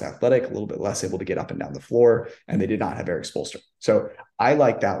bit less athletic, a little bit less able to get up and down the floor, and they did not have Eric Spoelstra. So I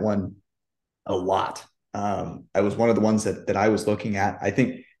like that one a lot. I was one of the ones that I was looking at. I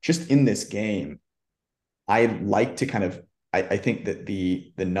think just in this game, I like to kind of I think that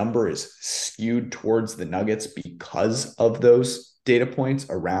the number is skewed towards the Nuggets because of those data points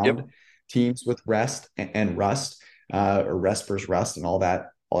Yep. around teams with rest and rust, or rest versus rust and all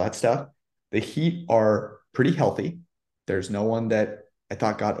that stuff. The Heat are pretty healthy. There's no one that I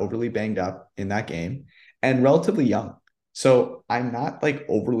thought got overly banged up in that game, and relatively young. So I'm not like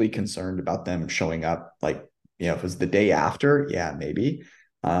overly concerned about them showing up like, if it was the day after, yeah, maybe.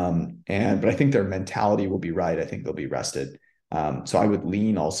 But I think their mentality will be right. I think they'll be rested. So I would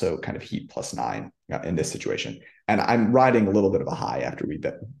lean also kind of Heat +9 in this situation. And I'm riding a little bit of a high after we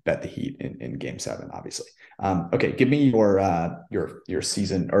bet the Heat in Game 7, obviously. Okay, give me your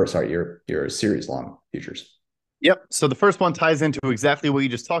season, or sorry, your series long futures. Yep. So the first one ties into exactly what you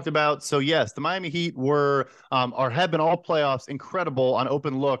just talked about. So yes, the Miami Heat were or have been all playoffs incredible on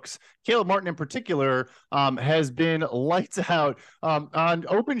open looks. Caleb Martin in particular has been lights out on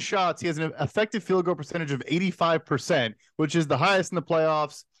open shots. He has an effective field goal percentage of 85%, which is the highest in the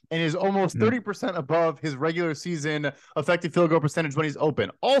playoffs, and is almost Mhm. 30% above his regular season effective field goal percentage when he's open.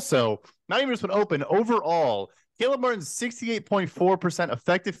 Also, not even just when open, overall, Caleb Martin's 68.4%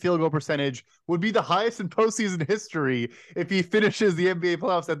 effective field goal percentage would be the highest in postseason history if he finishes the NBA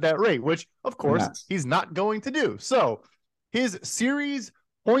playoffs at that rate, which, of course, Nuts. he's not going to do. So his series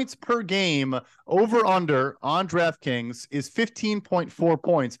points per game over under on DraftKings is 15.4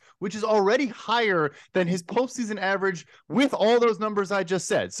 points, which is already higher than his postseason average with all those numbers I just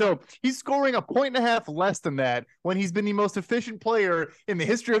said. So he's scoring a point and a half less than that when he's been the most efficient player in the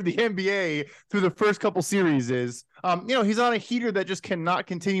history of the NBA through the first couple series. He's on a heater that just cannot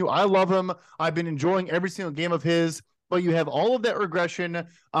continue. I love him. I've been enjoying every single game of his, but you have all of that regression.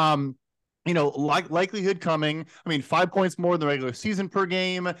 Likelihood coming. I mean, 5 points more than the regular season per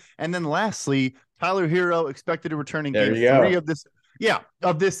game. And then lastly, Tyler Hero expected to return in There game you three go.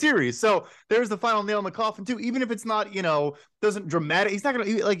 of this series. So there's the final nail in the coffin too. Even if it's not, doesn't dramatic, he's not going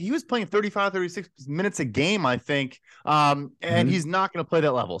to, like, he was playing 35, 36 minutes a game, I think. And Mhm. he's not going to play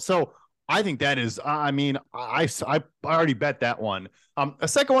that level. So I think that is, I mean, I already bet that one. A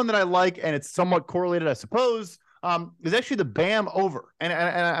second one that I like, and it's somewhat correlated, I suppose, is actually the Bam over. And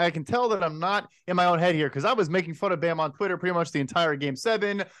I can tell that I'm not in my own head here because I was making fun of Bam on Twitter pretty much the entire Game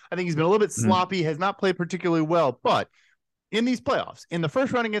 7. I think he's been a little bit Mhm. sloppy, has not played particularly well. But in these playoffs, in the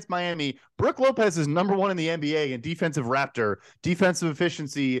first round against Miami, Brook Lopez is number one in the NBA in defensive Raptor, defensive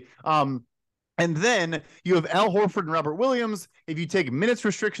efficiency. And then you have Al Horford and Robert Williams. If you take minutes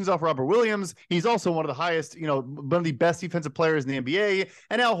restrictions off Robert Williams, he's also one of the highest, one of the best defensive players in the NBA.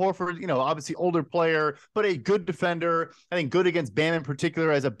 And Al Horford, obviously older player, but a good defender. I think good against Bam in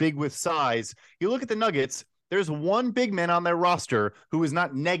particular as a big with size. You look at the Nuggets, there's one big man on their roster who is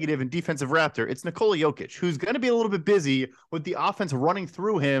not negative in defensive Raptor. It's Nikola Jokic, who's going to be a little bit busy with the offense running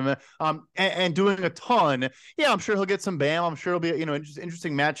through him and doing a ton. Yeah, I'm sure he'll get some Bam. I'm sure it'll be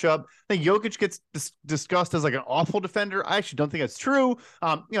interesting matchup. I think Jokic gets discussed as like an awful defender. I actually don't think that's true.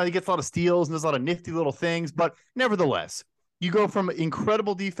 He gets a lot of steals and does a lot of nifty little things, but nevertheless, you go from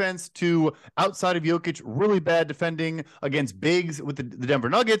incredible defense to outside of Jokic, really bad defending against bigs with the Denver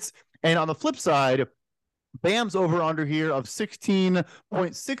Nuggets. And on the flip side, Bam's over under here of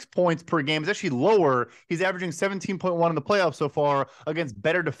 16.6 points per game is actually lower. He's averaging 17.1 in the playoffs so far against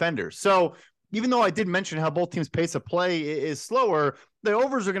better defenders. So even though I did mention how both teams' pace of play is slower, the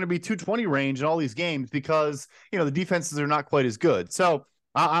overs are going to be 220 range in all these games because, the defenses are not quite as good. So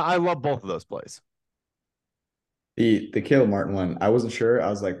I love both of those plays. The Caleb Martin one, I wasn't sure. I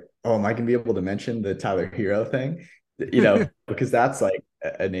was like, oh, am I gonna be able to mention the Tyler Hero thing? You know, because that's like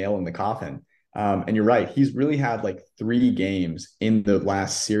a nail in the coffin. And you're right. He's really had like 3 games in the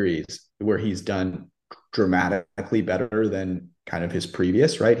last series where he's done dramatically better than kind of his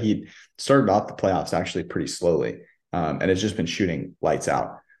previous, right? He started off the playoffs actually pretty slowly, and has just been shooting lights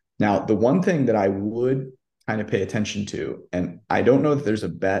out. Now, the one thing that I would kind of pay attention to, and I don't know if there's a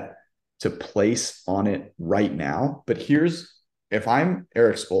bet to place on it right now, but here's if I'm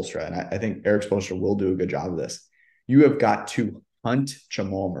Eric Spoelstra, and I think Eric Spoelstra will do a good job of this, you have got to hunt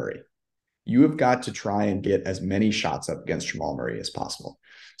Jamal Murray. You have got to try and get as many shots up against Jamal Murray as possible.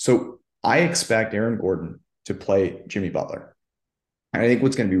 So I expect Aaron Gordon to play Jimmy Butler. And I think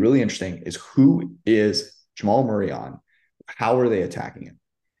what's going to be really interesting is who is Jamal Murray on? How are they attacking him?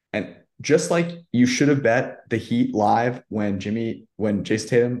 And just like you should have bet the Heat live when Jason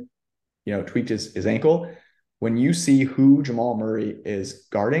Tatum, tweaked his ankle, when you see who Jamal Murray is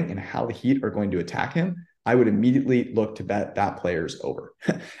guarding and how the Heat are going to attack him, I would immediately look to bet that player's over.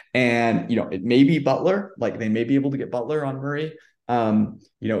 And, it may be Butler, like they may be able to get Butler on Murray.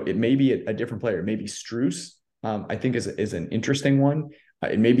 It may be a different player. It may be Strus, I think is an interesting one.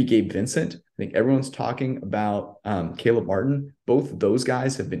 It may be Gabe Vincent. I think everyone's talking about Caleb Martin. Both of those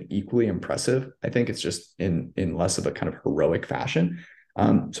guys have been equally impressive. I think it's just in less of a kind of heroic fashion.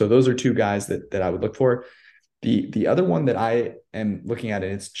 So those are 2 guys that I would look for. The other one that I am looking at,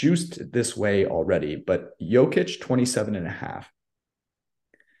 and it's juiced this way already, but Jokic 27.5.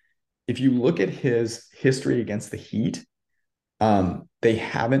 If you look at his history against the Heat, it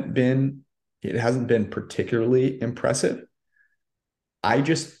hasn't been particularly impressive. I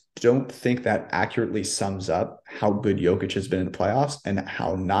just don't think that accurately sums up how good Jokic has been in the playoffs and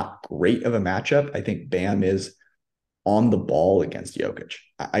how not great of a matchup I think Bam is on the ball against Jokic.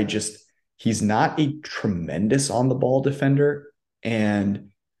 He's not a tremendous on the ball defender.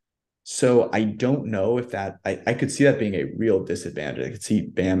 And so I don't know if I could see that being a real disadvantage. I could see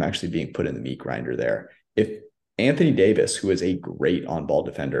Bam actually being put in the meat grinder there. If Anthony Davis, who is a great on ball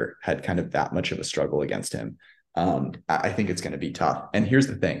defender, had kind of that much of a struggle against him, I think it's going to be tough. And here's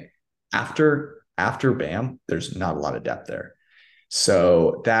the thing. After Bam, there's not a lot of depth there.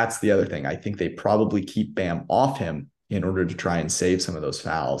 So that's the other thing. I think they probably keep Bam off him in order to try and save some of those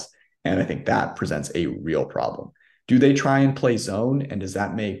fouls. And I think that presents a real problem. Do they try and play zone? And does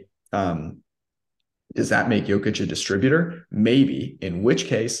that make Jokic a distributor? Maybe, in which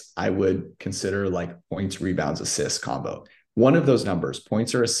case I would consider like points, rebounds, assists combo. One of those numbers,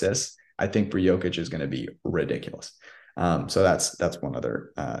 points or assists, I think for Jokic is going to be ridiculous. So that's one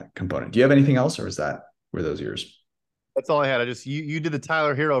other component. Do you have anything else, or were those yours? That's all I had. You did the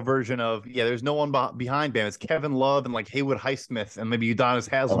Tyler Hero version of, there's no one behind Bam. It's Kevin Love and like Haywood Highsmith and maybe Udonis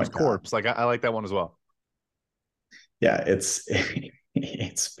Haslem's corpse. Like I like that one as well. Yeah, it's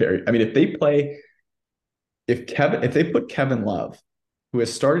very, I mean, if they put Kevin Love, who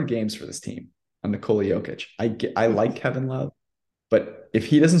has started games for this team, on Nikola Jokic, I like Kevin Love, but if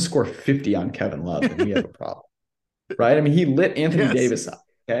he doesn't score 50 on Kevin Love, then we have a problem. Right? I mean, he lit Anthony Davis up.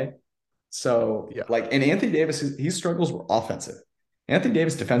 Okay. So and Anthony Davis, his struggles were offensive. Anthony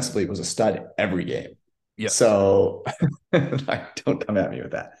Davis defensively was a stud every game. Yeah. So don't come at me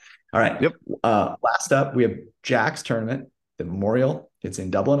with that. All right. Yep. Last up, we have Jack's tournament, the Memorial. It's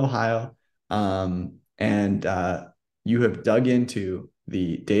in Dublin, Ohio. And you have dug into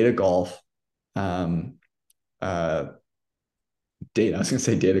the data golf data. I was going to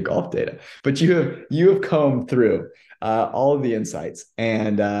say data golf data, but you have combed through all of the insights,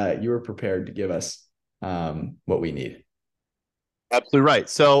 and you were prepared to give us what we need. Absolutely right.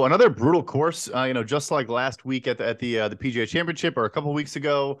 So another brutal course, just like last week at the PGA Championship or a couple of weeks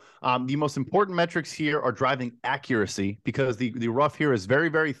ago. The most important metrics here are driving accuracy, because the rough here is very,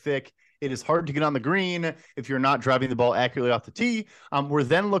 very thick. It is hard to get on the green if you're not driving the ball accurately off the tee. We're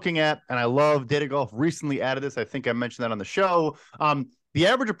then looking at, and I love Data Golf recently added this, I think I mentioned that on the show. The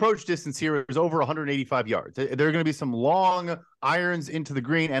average approach distance here is over 185 yards. There are going to be some long irons into the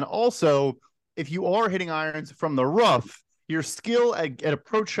green. And also, if you are hitting irons from the rough, your skill at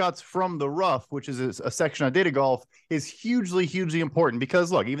approach shots from the rough, which is a section on Data Golf, is hugely, hugely important,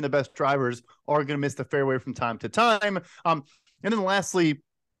 because look, even the best drivers are going to miss the fairway from time to time. And then lastly,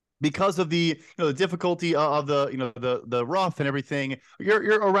 because of the difficulty of the rough and everything,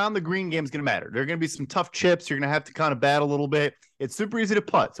 your around the green game is going to matter. There are going to be some tough chips. You're going to have to kind of bat a little bit. It's super easy to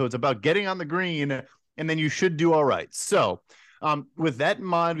putt, so it's about getting on the green, and then you should do all right. So With that in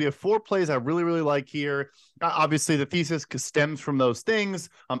mind, we have 4 plays I really, really like here. Obviously, the thesis stems from those things.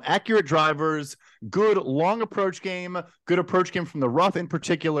 Accurate drivers, good long approach game, good approach game from the rough in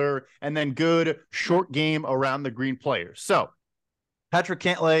particular, and then good short game around the green players. So Patrick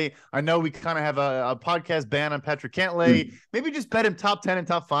Cantlay, I know we kind of have a podcast ban on Patrick Cantlay. Maybe just bet him top 10 and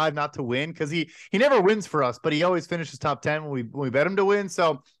top 5 not to win, because he never wins for us, but he always finishes top 10 when we bet him to win.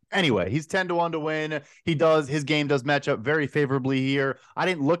 So anyway, he's 10-1 to win. His game does match up very favorably here. I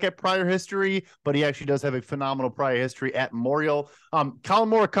didn't look at prior history, but he actually does have a phenomenal prior history at Memorial. Colin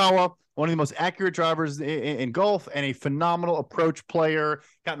Morikawa, one of the most accurate drivers in golf and a phenomenal approach player,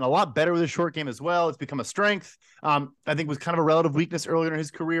 gotten a lot better with his short game as well. It's become a strength. I think was kind of a relative weakness earlier in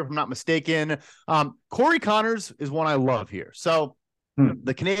his career, if I'm not mistaken. Corey Connors is one I love here. So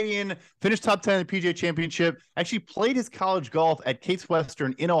the Canadian finished top 10 in the PGA Championship, actually played his college golf at Case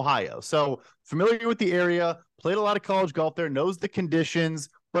Western in Ohio. So familiar with the area, played a lot of college golf there, knows the conditions,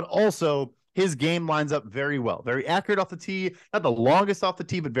 but also his game lines up very well. Very accurate off the tee, not the longest off the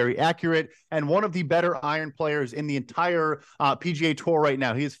tee, but very accurate, and one of the better iron players in the entire PGA Tour right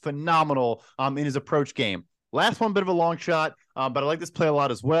now. He is phenomenal in his approach game. Last one, bit of a long shot, but I like this play a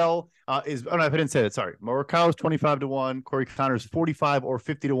lot as well. No, I didn't say that. Sorry. Morikawa's 25-1, Corey Connors 45 or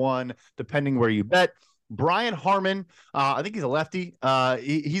 50-1, depending where you bet. Brian Harman, I think he's a lefty.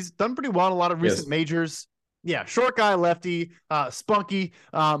 He's done pretty well in a lot of recent majors. Yeah, short guy, lefty, spunky.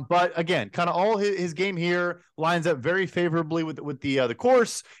 But again, kind of all his game here lines up very favorably with the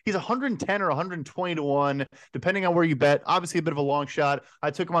course. He's 110 or 120-1, depending on where you bet. Obviously, a bit of a long shot. I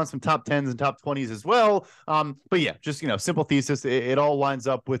took him on some top 10s and top 20s as well. But yeah, just simple thesis. It all lines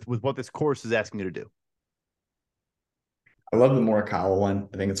up with what this course is asking you to do. I love the Morikawa one.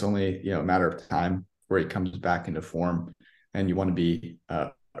 I think it's only a matter of time where he comes back into form, and you want to be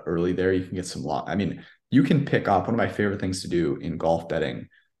early there. You can get some long. I mean, you can pick up. One of my favorite things to do in golf betting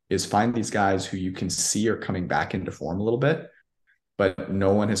is find these guys who you can see are coming back into form a little bit, but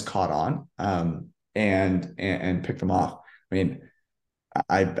no one has caught on, and pick them off. I mean,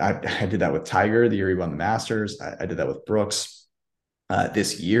 I did that with Tiger the year he won the Masters. I did that with Brooks.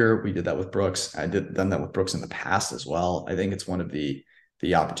 This year we did that with Brooks. Done that with Brooks in the past as well. I think it's one of the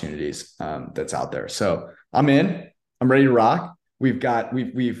opportunities that's out there. So I'm in. I'm ready to rock. We've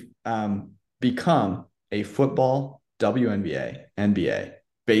become a football, WNBA, NBA,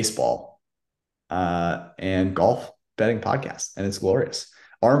 baseball, and golf betting podcast, and it's glorious.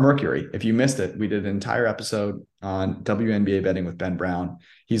 Our Mercury, if you missed it, we did an entire episode on WNBA betting with Ben Brown.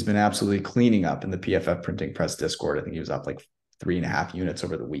 He's been absolutely cleaning up in the PFF Printing Press Discord. I think he was up like 3.5 units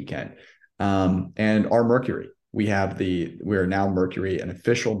over the weekend. And our Mercury, we're now Mercury, an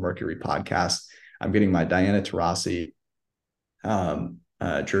official Mercury podcast. I'm getting my Diana Taurasi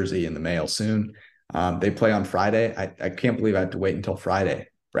jersey in the mail soon. They play on Friday. I can't believe I have to wait until Friday,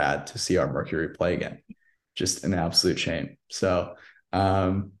 Brad, to see our Mercury play again. Just an absolute shame. So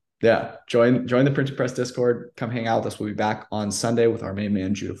yeah, join the Printing Press Discord. Come hang out with us. We'll be back on Sunday with our main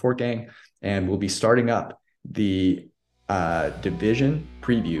man, Judah Fortgang, and we'll be starting up the division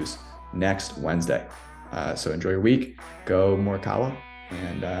previews next Wednesday. So enjoy your week. Go Morikawa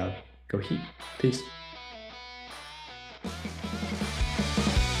and go Heat. Peace.